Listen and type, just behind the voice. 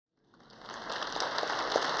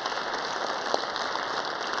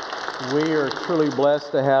We are truly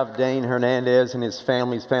blessed to have Dane Hernandez and his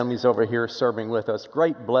families over here serving with us.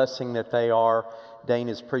 Great blessing that they are. Dane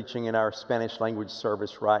is preaching in our Spanish language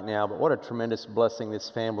service right now, but what a tremendous blessing this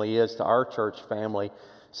family is to our church family.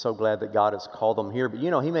 So glad that God has called them here. But you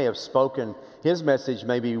know, he may have spoken, his message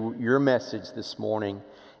may be your message this morning,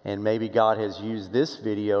 and maybe God has used this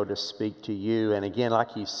video to speak to you. And again,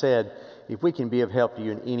 like he said, if we can be of help to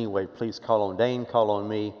you in any way, please call on Dane, call on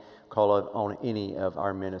me, call on any of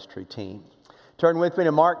our ministry team. Turn with me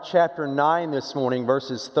to Mark chapter 9 this morning,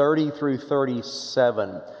 verses 30 through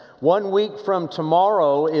 37. 1 week from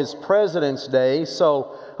tomorrow is President's Day,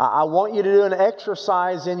 so I want you to do an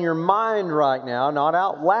exercise in your mind right now, not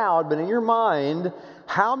out loud, but in your mind.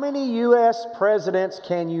 How many U.S. presidents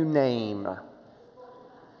can you name? There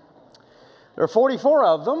are 44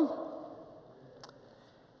 of them.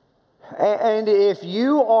 And if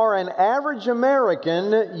you are an average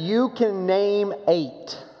American, you can name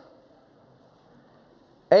 8.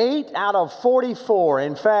 8 out of 44.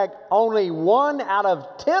 In fact, only 1 out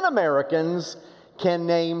of 10 Americans can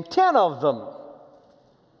name 10 of them.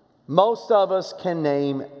 Most of us can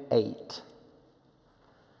name 8.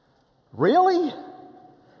 Really?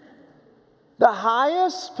 The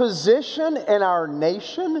highest position in our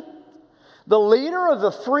nation? The leader of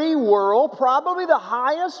the free world, probably the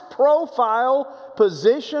highest profile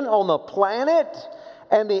position on the planet,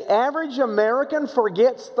 and the average American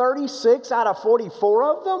forgets 36 out of 44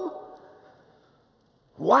 of them?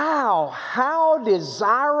 Wow, how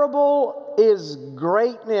desirable is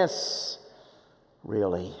greatness,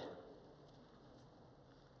 really?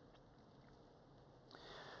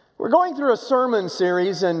 We're going through a sermon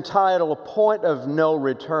series entitled Point of No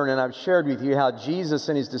Return, and I've shared with you how Jesus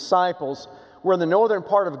and his disciples were in the northern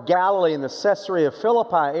part of Galilee in the Caesarea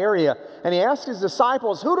Philippi area, and he asked his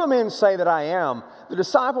disciples, "Who do men say that I am?" The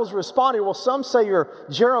disciples responded, "Well, some say you're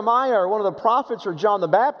Jeremiah or one of the prophets or John the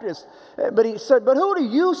Baptist." But he said, "But who do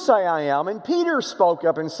you say I am?" And Peter spoke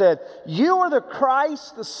up and said, "You are the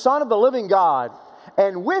Christ, the Son of the living God."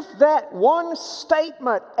 And with that one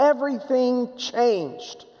statement, everything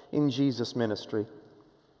changed in Jesus' ministry.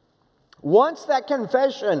 Once that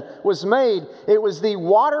confession was made, it was the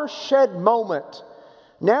watershed moment.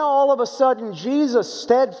 Now all of a sudden, Jesus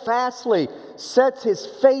steadfastly sets his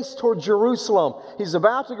face toward Jerusalem. He's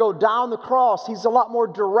about to go down the cross. He's a lot more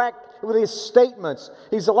direct with his statements.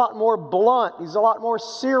 He's a lot more blunt. He's a lot more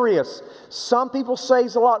serious. Some people say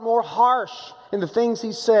he's a lot more harsh in the things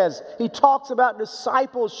he says. He talks about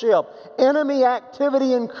discipleship. Enemy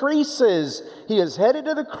activity increases. He is headed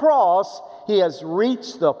to the cross. He has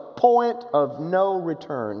reached the point of no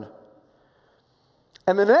return.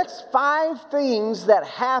 And the next 5 things that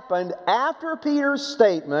happened after Peter's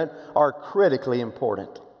statement are critically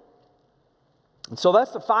important. And so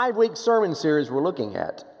that's the 5-week sermon series we're looking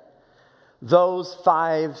at. Those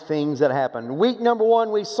 5 things that happened. Week number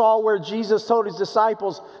 1, we saw where Jesus told his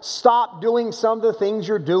disciples, "Stop doing some of the things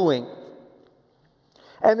you're doing."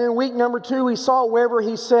 And then week number 2, we saw wherever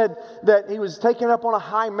he said that he was taken up on a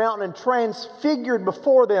high mountain and transfigured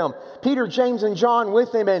before them. Peter, James, and John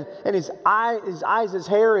with him, and his eyes, his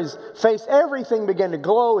hair, his face, everything began to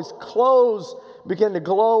glow. His clothes began to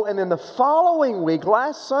glow. And then the following week,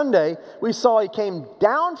 last Sunday, we saw he came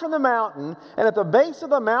down from the mountain, and at the base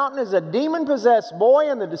of the mountain is a demon-possessed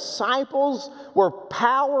boy, and the disciples were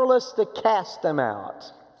powerless to cast him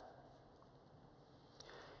out.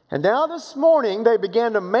 And now this morning, they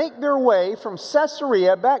began to make their way from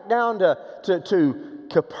Caesarea back down to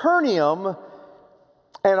Capernaum.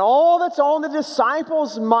 And all that's on the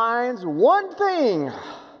disciples' minds, one thing: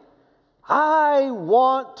 I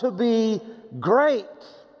want to be great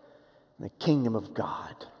in the kingdom of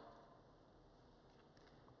God.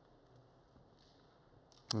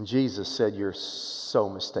 And Jesus said, "You're so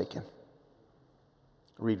mistaken."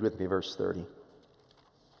 Read with me verse 30.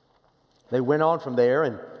 They went on from there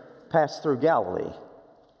and passed through Galilee.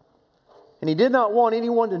 And he did not want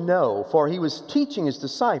anyone to know, for he was teaching his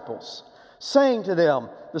disciples, saying to them,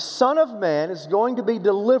 "The Son of Man is going to be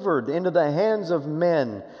delivered into the hands of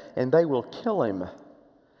men, and they will kill him.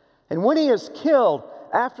 And when he is killed,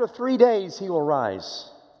 after 3 days he will rise."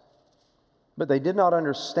 But they did not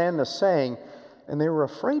understand the saying, and they were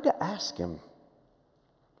afraid to ask him.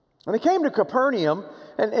 And they came to Capernaum,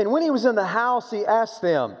 and when he was in the house, he asked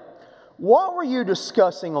them, "What were you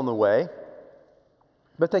discussing on the way?"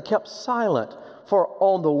 But they kept silent, for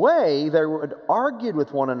on the way they had argued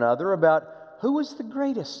with one another about who was the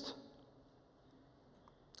greatest.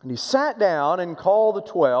 And he sat down and called the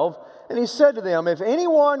 12, and he said to them, "If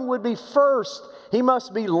anyone would be first, he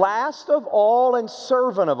must be last of all and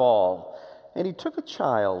servant of all." And he took a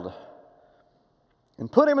child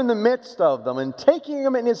and put him in the midst of them, and taking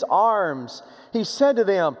him in his arms, he said to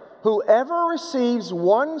them, "Whoever receives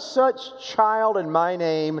one such child in my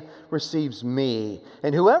name receives me.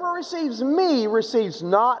 And whoever receives me receives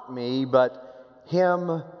not me, but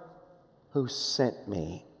him who sent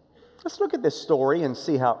me." Let's look at this story and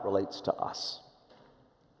see how it relates to us.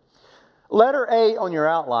 Letter A on your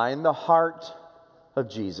outline, the heart of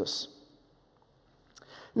Jesus.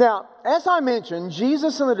 Now, as I mentioned,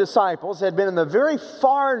 Jesus and the disciples had been in the very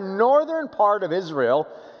far northern part of Israel.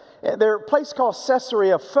 They're a place called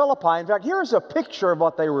Caesarea Philippi. In fact, here's a picture of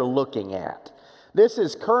what they were looking at. This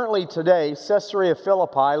is currently today Caesarea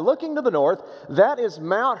Philippi. Looking to the north, that is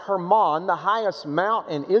Mount Hermon, the highest mount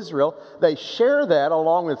in Israel. They share that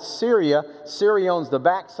along with Syria. Syria owns the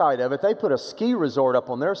backside of it. They put a ski resort up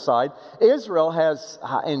on their side. Israel has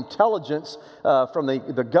intelligence from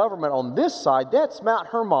the government on this side. That's Mount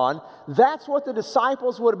Hermon. That's what the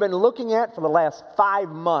disciples would have been looking at for the last 5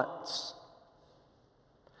 months.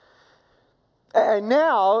 And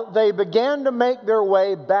now they began to make their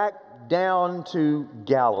way back down to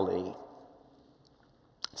Galilee.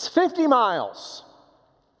 It's 50 miles.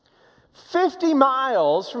 50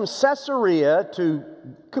 miles from Caesarea to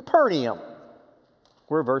Capernaum,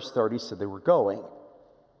 where verse 30 said they were going.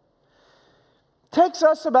 Takes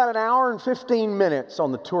us about an hour and 15 minutes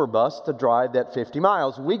on the tour bus to drive that 50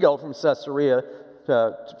 miles. We go from Caesarea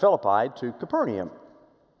to Philippi to Capernaum.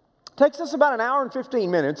 Takes us about an hour and 15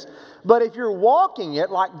 minutes, but if you're walking it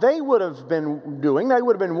like they would have been doing, they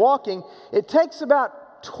would have been walking, it takes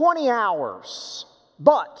about 20 hours.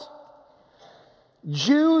 But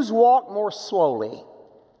Jews walk more slowly,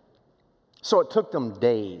 so it took them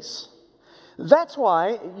days. That's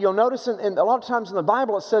why you'll notice in a lot of times in the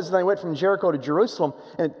Bible it says they went from Jericho to Jerusalem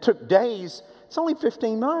and it took days. It's only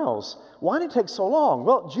 15 miles. Why did it take so long?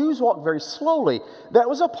 Well, Jews walked very slowly. That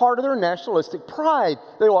was a part of their nationalistic pride.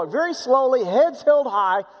 They walked very slowly, heads held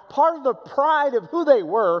high, part of the pride of who they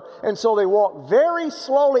were, and so they walked very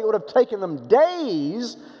slowly. It would have taken them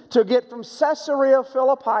days to get from Caesarea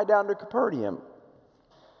Philippi down to Capernaum.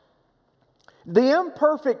 The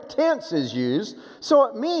imperfect tense is used, so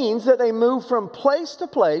it means that they moved from place to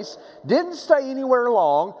place, didn't stay anywhere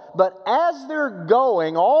long, but as they're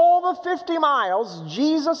going all the 50 miles,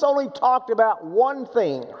 Jesus only talked about one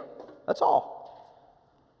thing. That's all.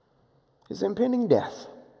 His impending death.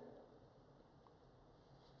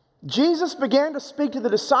 Jesus began to speak to the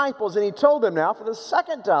disciples, and he told them now for the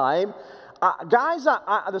second time, guys,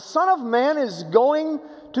 the Son of Man is going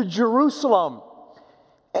to Jerusalem.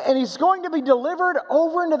 And he's going to be delivered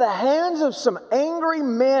over into the hands of some angry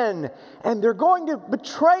men. And they're going to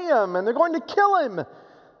betray him and they're going to kill him.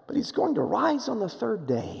 But he's going to rise on the third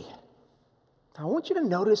day. Now, I want you to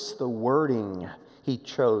notice the wording he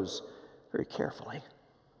chose very carefully.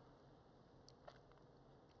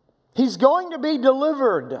 He's going to be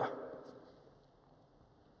delivered.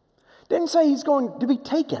 Didn't say he's going to be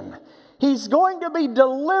taken. He's going to be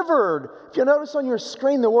delivered. If you notice on your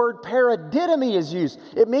screen, the word paradidomi is used.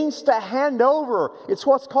 It means to hand over. It's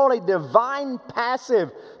what's called a divine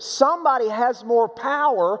passive. Somebody has more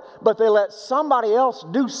power, but they let somebody else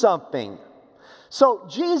do something. So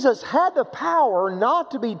Jesus had the power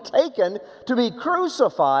not to be taken, to be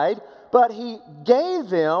crucified, but he gave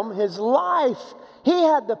them his life. He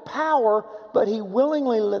had the power, but he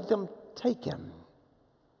willingly let them take him.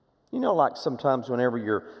 You know, like sometimes whenever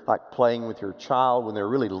you're like playing with your child when they're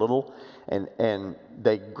really little and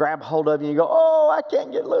they grab hold of you and you go, "Oh, I can't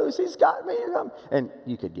get loose. He's got me." And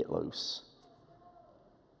you could get loose.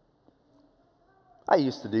 I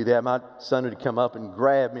used to do that. My son would come up and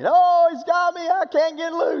grab me. "Oh, he's got me. I can't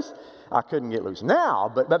get loose." I couldn't get loose now,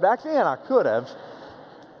 but back then I could have.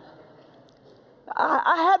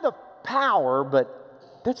 I had the power, but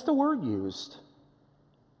that's the word used.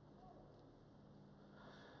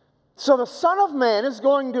 So the Son of Man is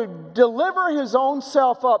going to deliver his own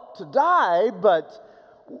self up to die, but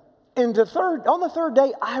on the third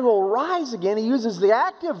day, I will rise again. He uses the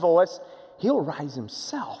active voice. He'll rise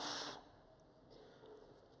himself.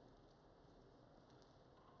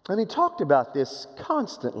 And he talked about this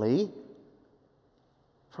constantly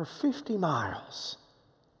for 50 miles,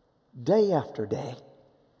 day after day.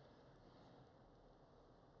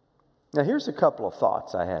 Now here's a couple of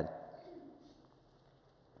thoughts I had.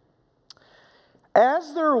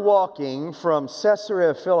 As they're walking from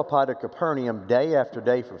Caesarea Philippi to Capernaum day after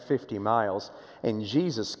day for 50 miles, and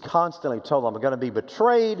Jesus constantly told them, "I'm going to be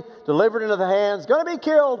betrayed, delivered into the hands, going to be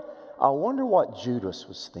killed." I wonder what Judas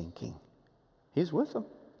was thinking. He's with them.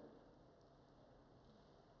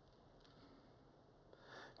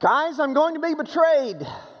 "Guys, I'm going to be betrayed.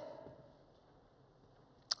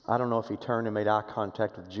 I don't know if he turned and made eye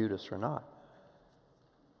contact with Judas or not.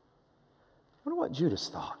 I wonder what Judas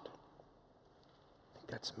thought. I think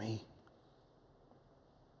that's me.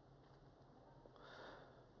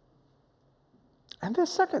 And the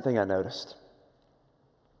second thing I noticed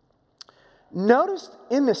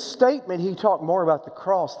in this statement he talked more about the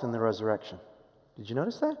cross than the resurrection. Did you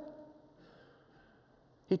notice that?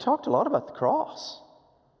 He talked a lot about the cross,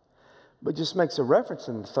 but just makes a reference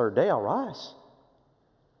in the third day I'll rise.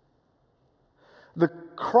 The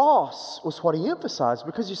cross was what he emphasized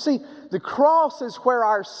because you see, the cross is where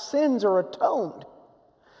our sins are atoned.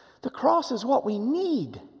 The cross is what we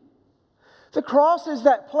need. The cross is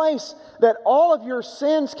that place that all of your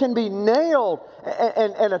sins can be nailed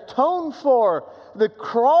and atoned for. The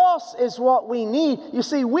cross is what we need. You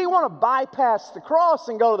see, we want to bypass the cross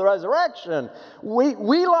and go to the resurrection. We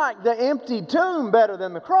like the empty tomb better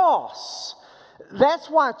than the cross. That's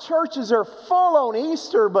why churches are full on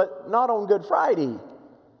Easter, but not on Good Friday.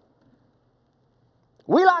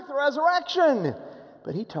 We like the resurrection,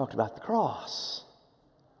 but he talked about the cross.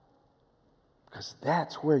 Because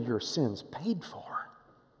that's where your sin's paid for.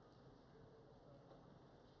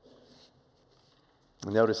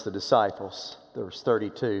 Notice the disciples, verse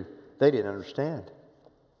 32, they didn't understand.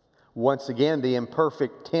 Once again, the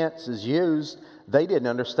imperfect tense is used. They didn't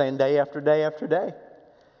understand day after day after day.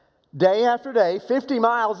 Day after day, 50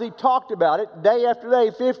 miles, he talked about it. Day after day,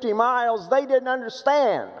 50 miles, they didn't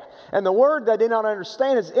understand. And the word they did not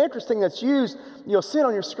understand is interesting that's used. You'll see it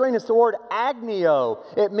on your screen. It's the word agnio.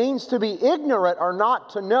 It means to be ignorant or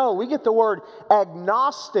not to know. We get the word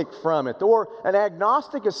agnostic from it. An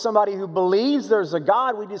agnostic is somebody who believes there's a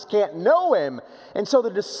God. We just can't know him. And so the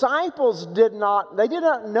disciples did not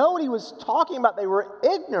know what he was talking about. They were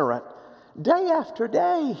ignorant day after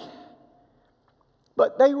day.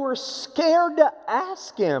 But they were scared to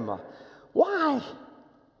ask him. Why?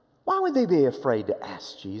 Why would they be afraid to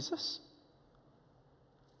ask Jesus?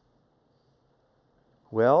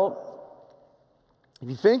 Well, if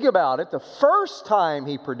you think about it, the first time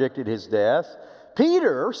he predicted his death,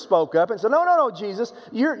 Peter spoke up and said, No, Jesus,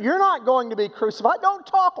 you're not going to be crucified. Don't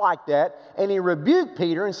talk like that. And he rebuked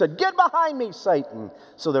Peter and said, Get behind me, Satan.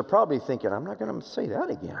 So they're probably thinking, I'm not going to say that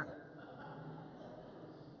again.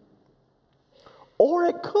 Or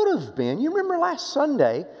it could have been, you remember last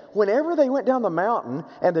Sunday, whenever they went down the mountain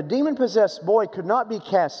and the demon-possessed boy could not be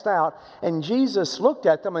cast out, and Jesus looked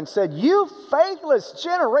at them and said, You faithless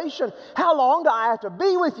generation, how long do I have to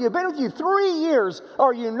be with you? I've been with you 3 years.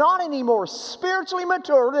 Are you not any more spiritually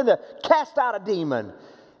mature than to cast out a demon?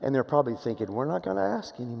 And they're probably thinking, we're not going to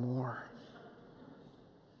ask anymore.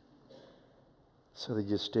 So they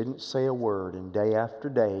just didn't say a word, and day after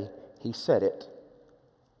day, he said it.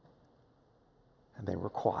 And they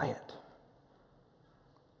were quiet.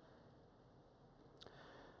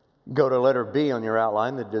 Go to letter B on your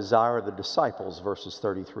outline, the desire of the disciples, verses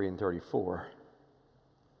 33 and 34.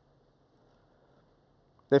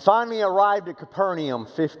 They finally arrived at Capernaum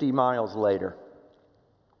 50 miles later.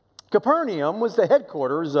 Capernaum was the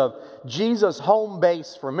headquarters of Jesus' home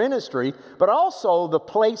base for ministry, but also the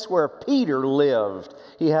place where Peter lived.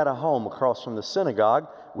 He had a home across from the synagogue.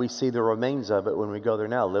 We see the remains of it when we go there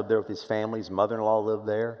now. Lived there with his family. His mother-in-law lived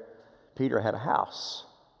there. Peter had a house.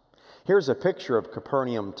 Here's a picture of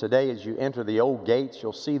Capernaum today. As you enter the old gates,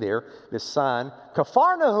 you'll see there this sign,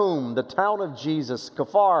 Capharnaum, the town of Jesus.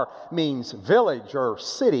 Kaphar means village or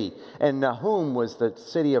city, and Nahum was the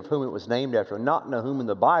city of whom it was named after. Not Nahum in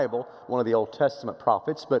the Bible, one of the Old Testament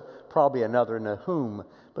prophets, but probably another Nahum.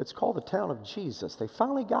 But it's called the town of Jesus. They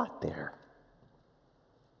finally got there.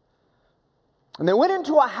 And they went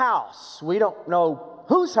into a house. We don't know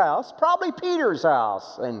whose house, probably Peter's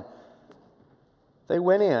house. And they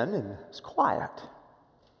went in and it was quiet.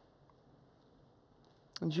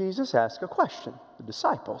 And Jesus asked a question, the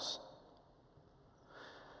disciples.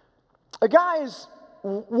 Guys,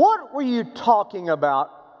 what were you talking about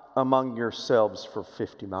among yourselves for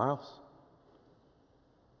 50 miles?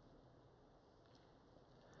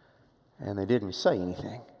 And they didn't say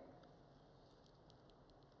anything.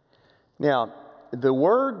 Now, the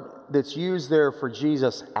word that's used there for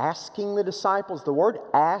Jesus asking the disciples, the word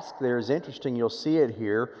ask there is interesting. You'll see it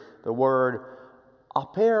here. The word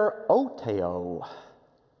aperoteo,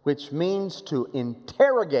 which means to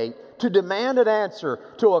interrogate, to demand an answer,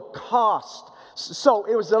 to accost. So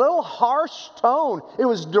it was a little harsh tone. It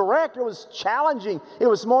was direct. It was challenging. It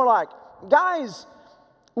was more like, guys,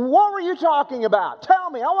 what were you talking about? Tell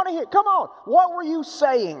me. I want to hear. Come on. What were you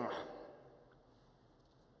saying?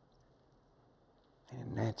 They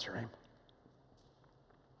didn't answer him.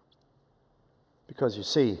 Because you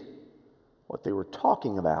see, what they were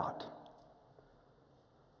talking about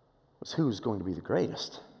was who was going to be the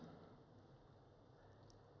greatest.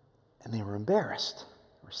 And they were embarrassed.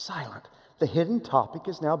 They were silent. The hidden topic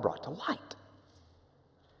is now brought to light.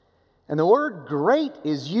 And the word great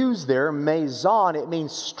is used there, meson. It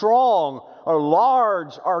means strong or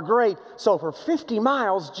large or great. So for 50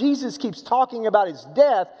 miles, Jesus keeps talking about his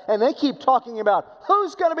death, and they keep talking about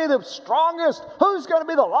who's going to be the strongest, who's going to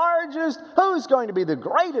be the largest, who's going to be the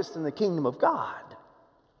greatest in the kingdom of God.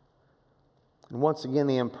 And once again,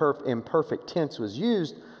 the imperfect tense was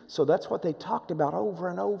used, so that's what they talked about over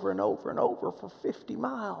and over and over and over for 50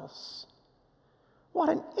 miles. What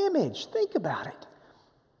an image. Think about it.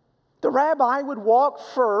 The rabbi would walk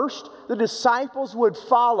first, the disciples would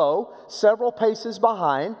follow several paces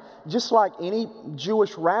behind, just like any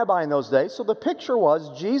Jewish rabbi in those days. So the picture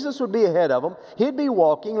was Jesus would be ahead of them, he'd be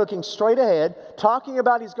walking, looking straight ahead, talking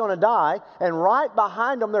about he's going to die, and right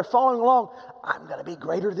behind them they're following along. I'm going to be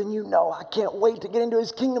greater than you know. I can't wait to get into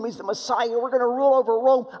his kingdom. He's the Messiah. We're going to rule over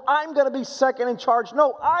Rome. I'm going to be second in charge.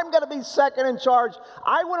 No, I'm going to be second in charge.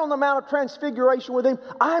 I went on the Mount of Transfiguration with him.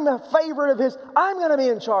 I'm a favorite of his. I'm going to be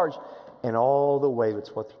in charge. And all the way,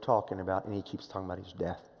 that's what they're talking about. And he keeps talking about his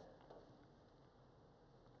death.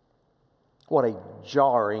 What a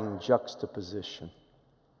jarring juxtaposition.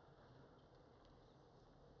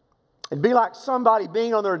 It'd be like somebody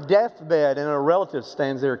being on their deathbed and a relative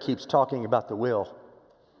stands there and keeps talking about the will.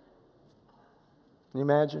 Can you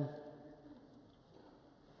imagine?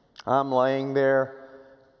 I'm laying there.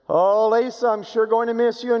 Oh, Lisa, I'm sure going to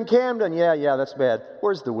miss you in Camden. Yeah, that's bad.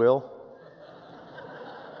 Where's the will?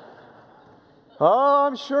 Oh,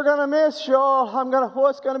 I'm sure going to miss y'all.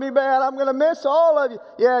 What's going to be bad? I'm going to miss all of you.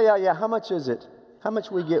 Yeah. How much is it? How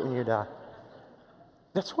much we get when you die?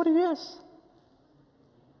 That's what it is.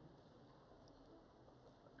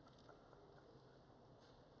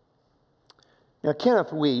 Now, Kenneth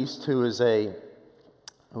Wuest, who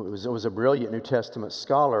was a brilliant New Testament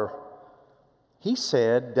scholar, he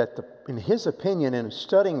said that in his opinion, in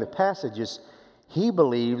studying the passages, he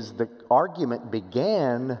believes the argument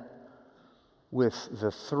began with the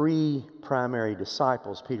three primary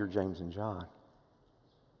disciples, Peter, James, and John.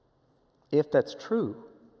 If that's true,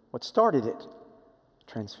 what started it?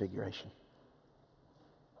 Transfiguration.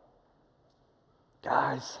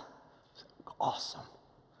 Guys, awesome.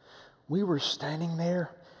 We were standing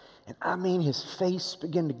there, and I mean, his face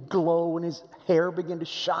began to glow, and his hair began to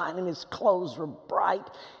shine, and his clothes were bright.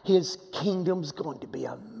 His kingdom's going to be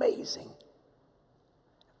amazing.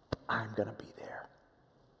 I'm going to be there.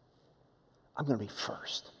 I'm going to be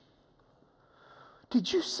first.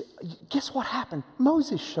 Did you see? Guess what happened?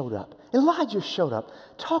 Moses showed up. Elijah showed up,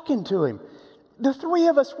 talking to him. The three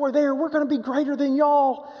of us were there. We're going to be greater than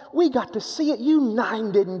y'all. We got to see it. You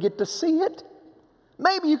 9 didn't get to see it.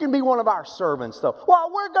 Maybe you can be one of our servants, though.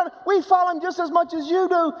 Well, we follow him just as much as you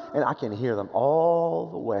do. And I can hear them all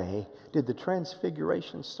the way. Did the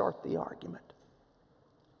transfiguration start the argument?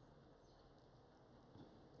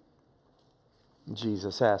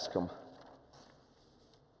 Jesus asked them,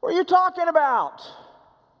 what are you talking about?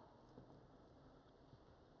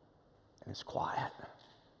 And it's quiet.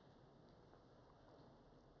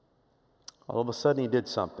 All of a sudden he did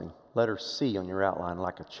something. Letter C on your outline,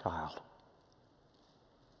 like a child.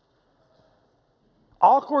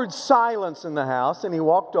 Awkward silence in the house, and he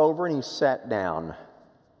walked over and he sat down.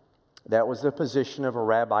 That was the position of a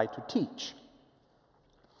rabbi to teach.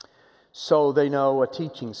 So they know a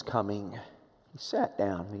teaching's coming. He sat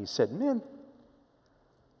down and he said, men,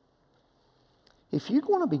 if you're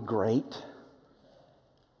going to be great,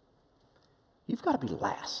 you've got to be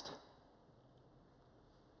last.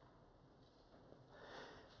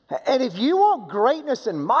 And if you want greatness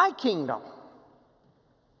in my kingdom,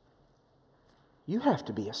 you have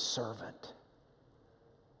to be a servant.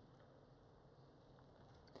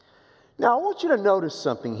 Now, I want you to notice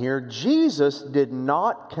something here. Jesus did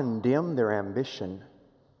not condemn their ambition.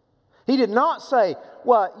 He did not say,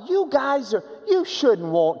 well, you shouldn't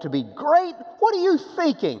want to be great. What are you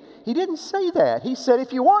thinking? He didn't say that. He said,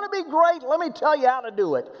 if you want to be great, let me tell you how to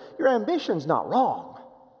do it. Your ambition's not wrong.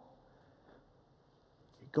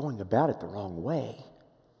 You're going about it the wrong way.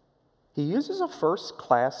 He uses a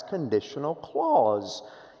first-class conditional clause.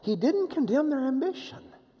 He didn't condemn their ambition.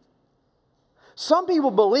 Some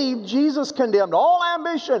people believe Jesus condemned all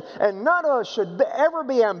ambition and none of us should ever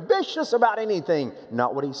be ambitious about anything.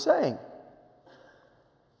 Not what he's saying.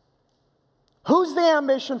 Who's the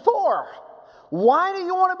ambition for? Why do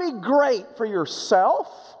you want to be great? For yourself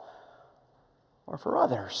or for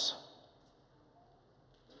others?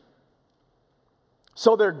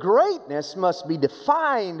 So their greatness must be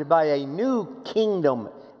defined by a new kingdom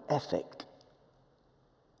ethic.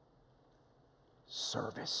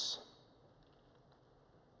 Service.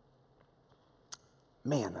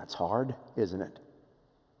 Man, that's hard, isn't it?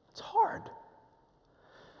 It's hard.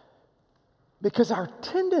 Because our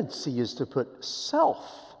tendency is to put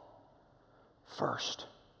self first.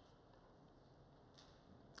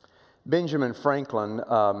 Benjamin Franklin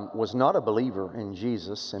was not a believer in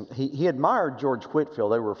Jesus, and he admired George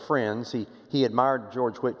Whitefield. They were friends. He admired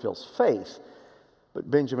George Whitefield's faith. But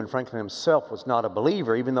Benjamin Franklin himself was not a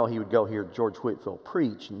believer, even though he would go hear George Whitefield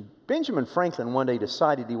preach. And Benjamin Franklin one day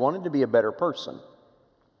decided he wanted to be a better person.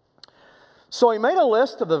 So he made a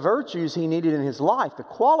list of the virtues he needed in his life, the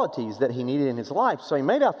qualities that he needed in his life. So he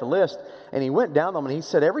made out the list, and he went down them, and he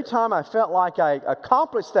said, every time I felt like I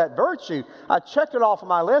accomplished that virtue, I checked it off of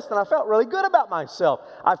my list, and I felt really good about myself.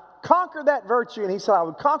 I've conquered that virtue, and he said I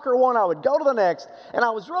would conquer one, I would go to the next, and I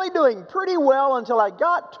was really doing pretty well until I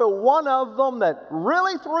got to one of them that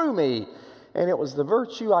really threw me, and it was the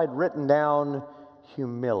virtue I'd written down,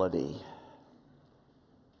 humility.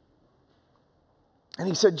 And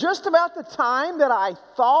he said, just about the time that I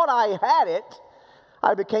thought I had it,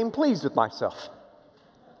 I became pleased with myself.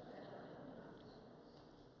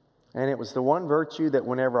 And it was the one virtue that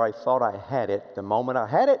whenever I thought I had it, the moment I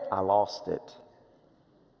had it, I lost it.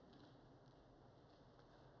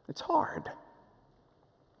 It's hard.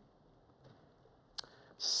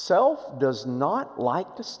 Self does not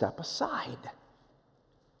like to step aside,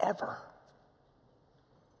 ever.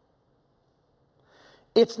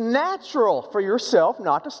 It's natural for yourself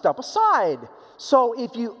not to step aside. So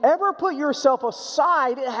if you ever put yourself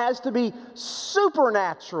aside, it has to be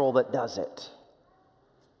supernatural that does it.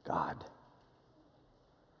 God.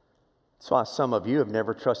 That's why some of you have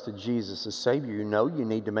never trusted Jesus as Savior. You know you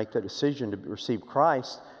need to make the decision to receive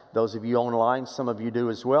Christ. Those of you online, some of you do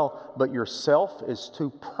as well. But yourself is too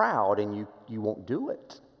proud and you won't do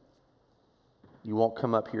it. You won't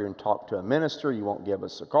come up here and talk to a minister. You won't give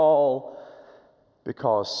us a call.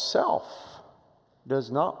 Because self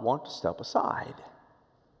does not want to step aside.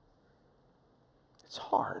 It's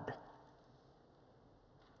hard.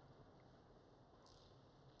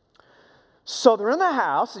 So they're in the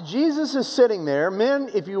house. Jesus is sitting there.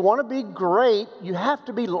 Men, if you want to be great, you have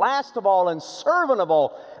to be last of all and servant of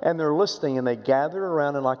all. And they're listening, and they gathered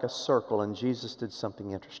around in like a circle, and Jesus did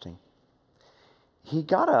something interesting. He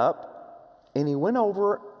got up, and he went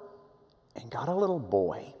over and got a little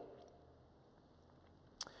boy.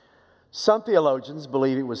 Some theologians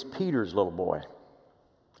believe it was Peter's little boy.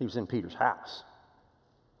 He was in Peter's house.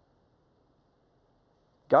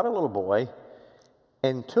 Got a little boy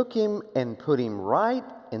and took him and put him right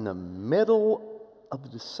in the middle of the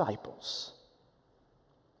disciples.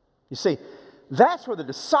 You see, that's where the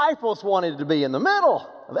disciples wanted to be, in the middle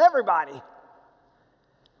of everybody.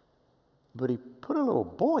 But he put a little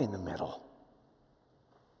boy in the middle.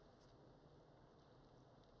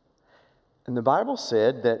 And the Bible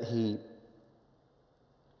said that he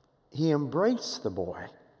embraced the boy.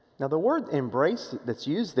 Now the word embrace that's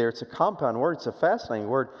used there, it's a compound word, it's a fascinating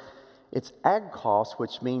word. It's agkos,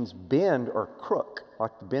 which means bend or crook,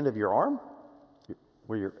 like the bend of your arm,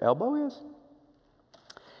 where your elbow is.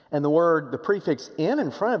 And the prefix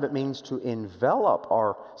in front of it means to envelop.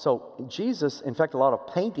 So Jesus, in fact, a lot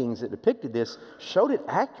of paintings that depicted this showed it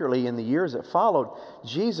accurately in the years that followed.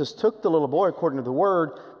 Jesus took the little boy, according to the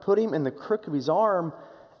word, put him in the crook of his arm,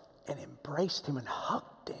 and embraced him and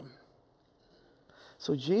hugged him.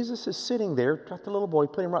 So Jesus is sitting there, got the little boy,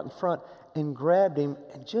 put him right in front, and grabbed him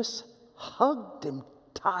and just hugged him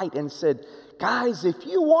tight and said, guys, if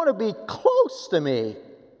you want to be close to me,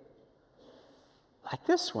 like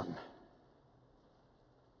this one,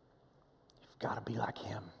 you've got to be like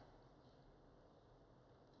him.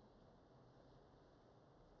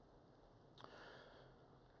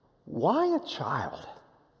 Why a child?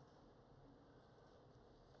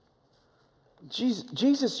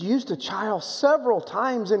 Jesus used a child several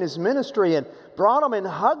times in his ministry and brought them and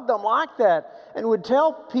hugged them like that, and would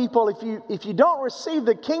tell people, if you don't receive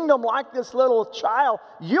the kingdom like this little child,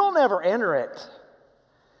 you'll never enter it.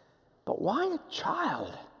 But why a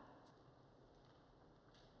child?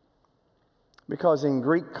 Because in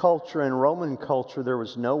Greek culture and Roman culture, there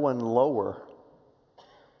was no one lower.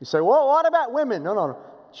 You say, well, what about women? No.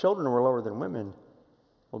 Children were lower than women.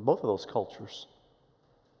 Well, both of those cultures.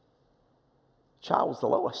 Child was the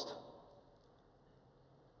lowest.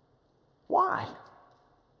 Why?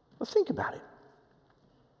 Well, think about it.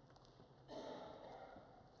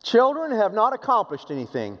 Children have not accomplished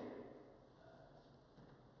anything.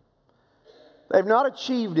 They've not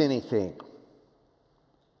achieved anything.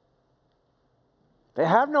 They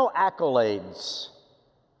have no accolades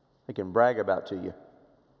they can brag about to you.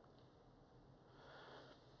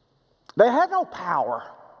 They have no power.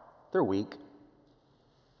 They're weak.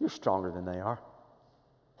 You're stronger than they are.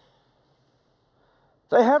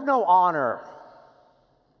 They have no honor.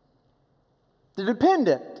 They're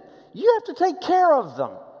dependent. You have to take care of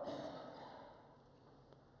them.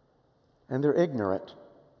 And they're ignorant.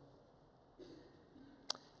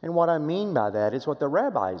 And what I mean by that is what the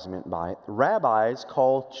rabbis meant by it. The rabbis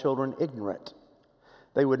called children ignorant.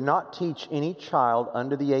 They would not teach any child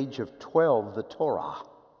under the age of 12 the Torah.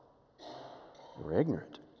 They were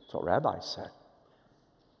ignorant. That's what rabbis said.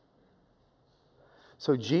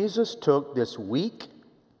 So Jesus took this weak,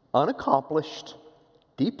 unaccomplished,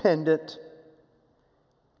 dependent,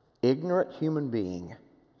 ignorant human being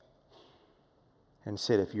and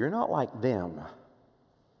said, if you're not like them,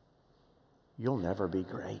 you'll never be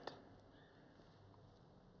great.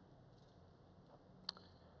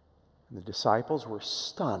 And the disciples were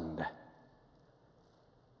stunned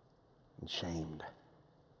and shamed.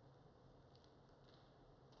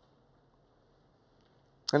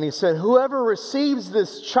 And he said, whoever receives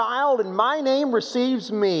this child in my name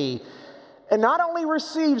receives me. And not only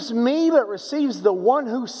receives me, but receives the one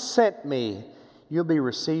who sent me. You'll be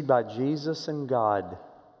received by Jesus and God.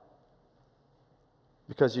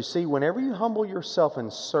 Because you see, whenever you humble yourself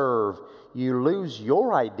and serve, you lose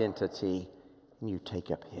your identity and you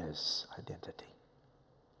take up His identity.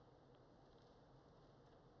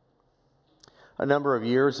 A number of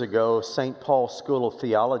years ago, St. Paul School of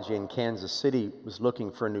Theology in Kansas City was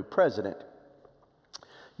looking for a new president.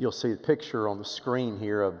 You'll see the picture on the screen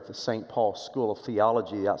here of the St. Paul School of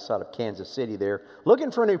Theology outside of Kansas City there, looking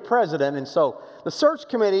for a new president. And so the search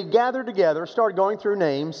committee gathered together, started going through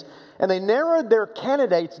names, and they narrowed their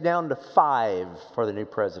candidates down to 5 for the new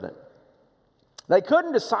president. They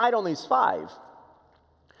couldn't decide on these 5.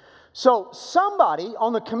 So somebody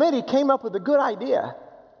on the committee came up with a good idea.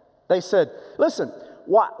 They said, listen,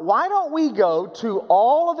 why don't we go to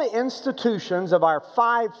all of the institutions of our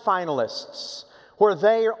 5 finalists where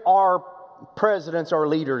they are presidents or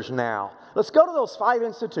leaders now? Let's go to those 5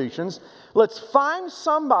 institutions. Let's find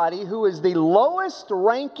somebody who is the lowest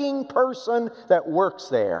ranking person that works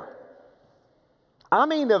there. I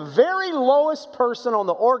mean the very lowest person on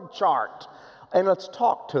the org chart. And let's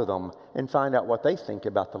talk to them and find out what they think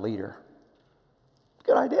about the leader.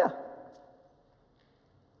 Good idea.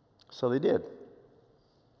 So they did.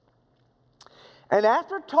 And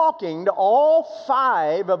after talking to all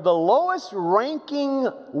 5 of the lowest ranking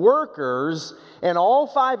workers in all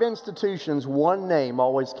 5 institutions, one name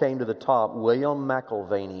always came to the top: William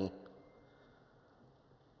McIlvaney.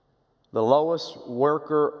 The lowest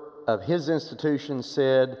worker of his institution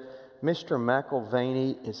said, Mr.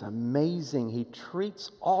 McIlvaney is amazing. He treats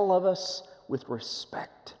all of us with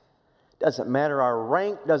respect. Doesn't matter our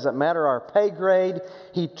rank, doesn't matter our pay grade.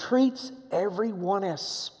 He treats everyone as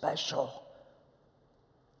special,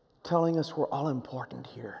 telling us we're all important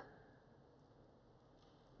here.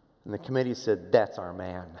 And the committee said, that's our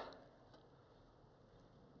man.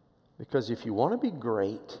 Because if you want to be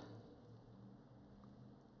great,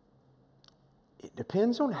 it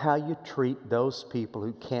depends on how you treat those people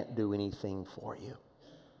who can't do anything for you.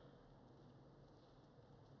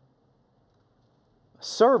 A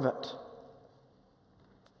servant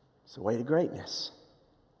is the way to greatness.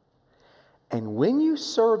 And when you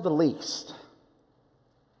serve the least,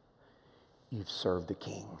 you've served the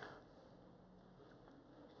King.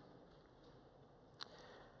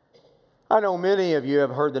 I know many of you have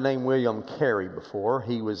heard the name William Carey before.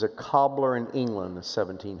 He was a cobbler in England in the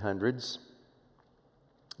 1700s.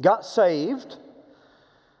 Got saved,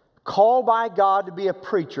 called by God to be a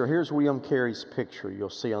preacher. Here's William Carey's picture you'll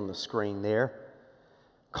see on the screen there.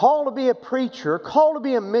 Called to be a preacher, called to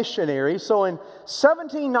be a missionary. So in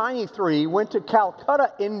 1793, went to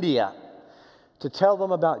Calcutta, India, to tell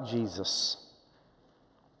them about Jesus.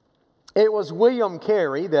 It was William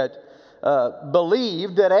Carey that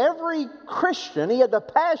believed that every Christian, he had the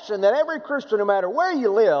passion that every Christian, no matter where you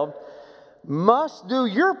lived, must do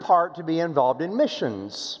your part to be involved in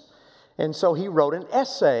missions. And so he wrote an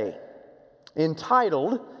essay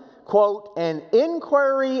entitled, quote, An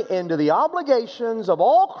Inquiry into the Obligations of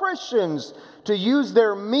All Christians to Use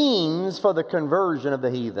Their Means for the Conversion of the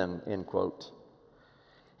Heathen, end quote.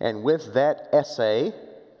 And with that essay,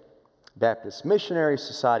 Baptist Missionary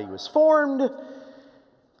Society was formed,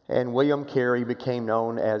 and William Carey became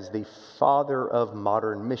known as the father of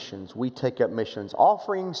modern missions. We take up missions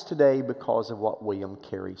offerings today because of what William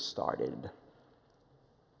Carey started.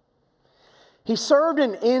 He served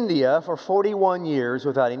in India for 41 years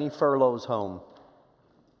without any furloughs home.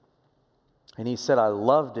 And he said, I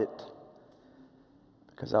loved it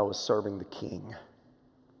because I was serving the King.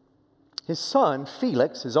 His son,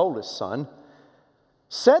 Felix, his oldest son,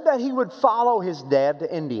 said that he would follow his dad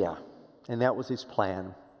to India. And that was his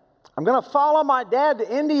plan. I'm going to follow my dad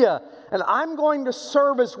to India, and I'm going to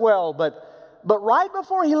serve as well. But right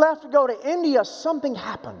before he left to go to India, something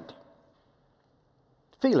happened.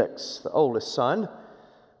 Felix, the oldest son,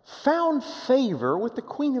 found favor with the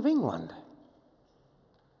Queen of England.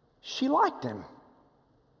 She liked him.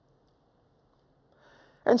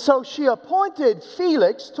 And so she appointed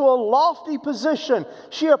Felix to a lofty position.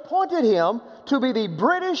 She appointed him to be the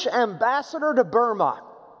British ambassador to Burma.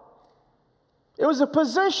 It was a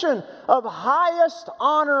position of highest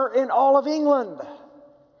honor in all of England.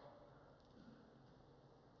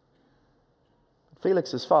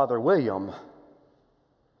 Felix's father, William,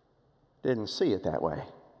 didn't see it that way.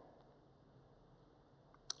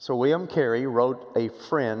 So William Carey wrote a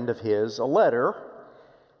friend of his a letter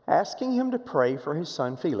asking him to pray for his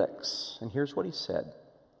son Felix. And here's what he said.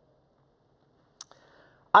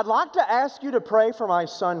 I'd like to ask you to pray for my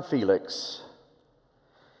son Felix.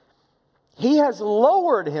 He has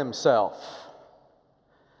lowered himself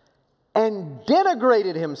and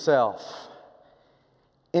denigrated himself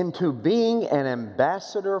into being an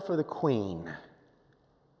ambassador for the Queen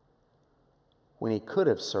when he could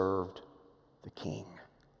have served the King.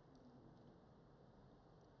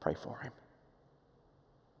 Pray for him.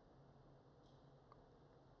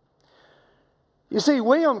 You see,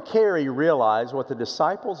 William Carey realized what the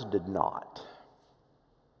disciples did not.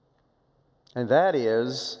 And that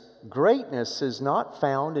is, greatness is not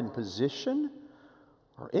found in position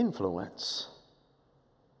or influence.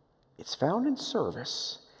 It's found in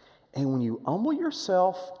service. And when you humble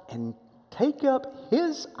yourself and take up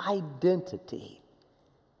His identity,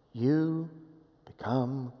 you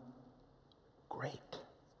become great.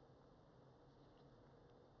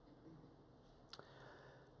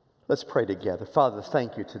 Let's pray together. Father,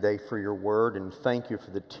 thank you today for your word, and thank you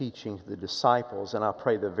for the teaching to the disciples. And I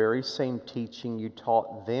pray the very same teaching you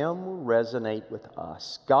taught them will resonate with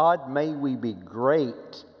us. God, may we be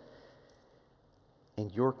great in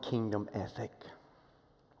your kingdom ethic.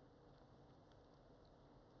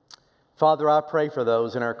 Father, I pray for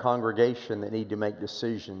those in our congregation that need to make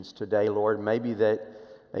decisions today, Lord. Maybe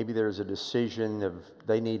there's a decision of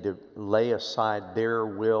they need to lay aside their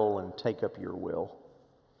will and take up your will.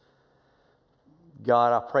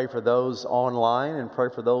 God, I pray for those online and pray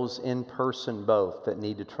for those in person both that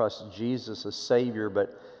need to trust Jesus as Savior,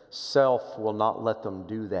 but self will not let them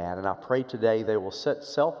do that. And I pray today they will set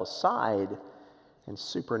self aside and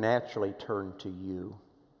supernaturally turn to you.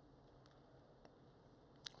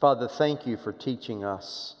 Father, thank you for teaching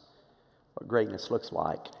us what greatness looks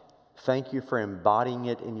like. Thank you for embodying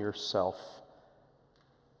it in yourself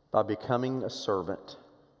by becoming a servant,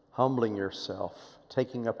 humbling yourself,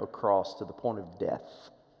 taking up a cross to the point of death.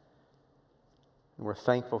 And we're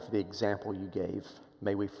thankful for the example you gave.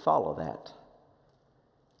 May we follow that.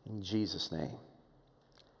 In Jesus' name,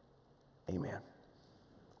 amen.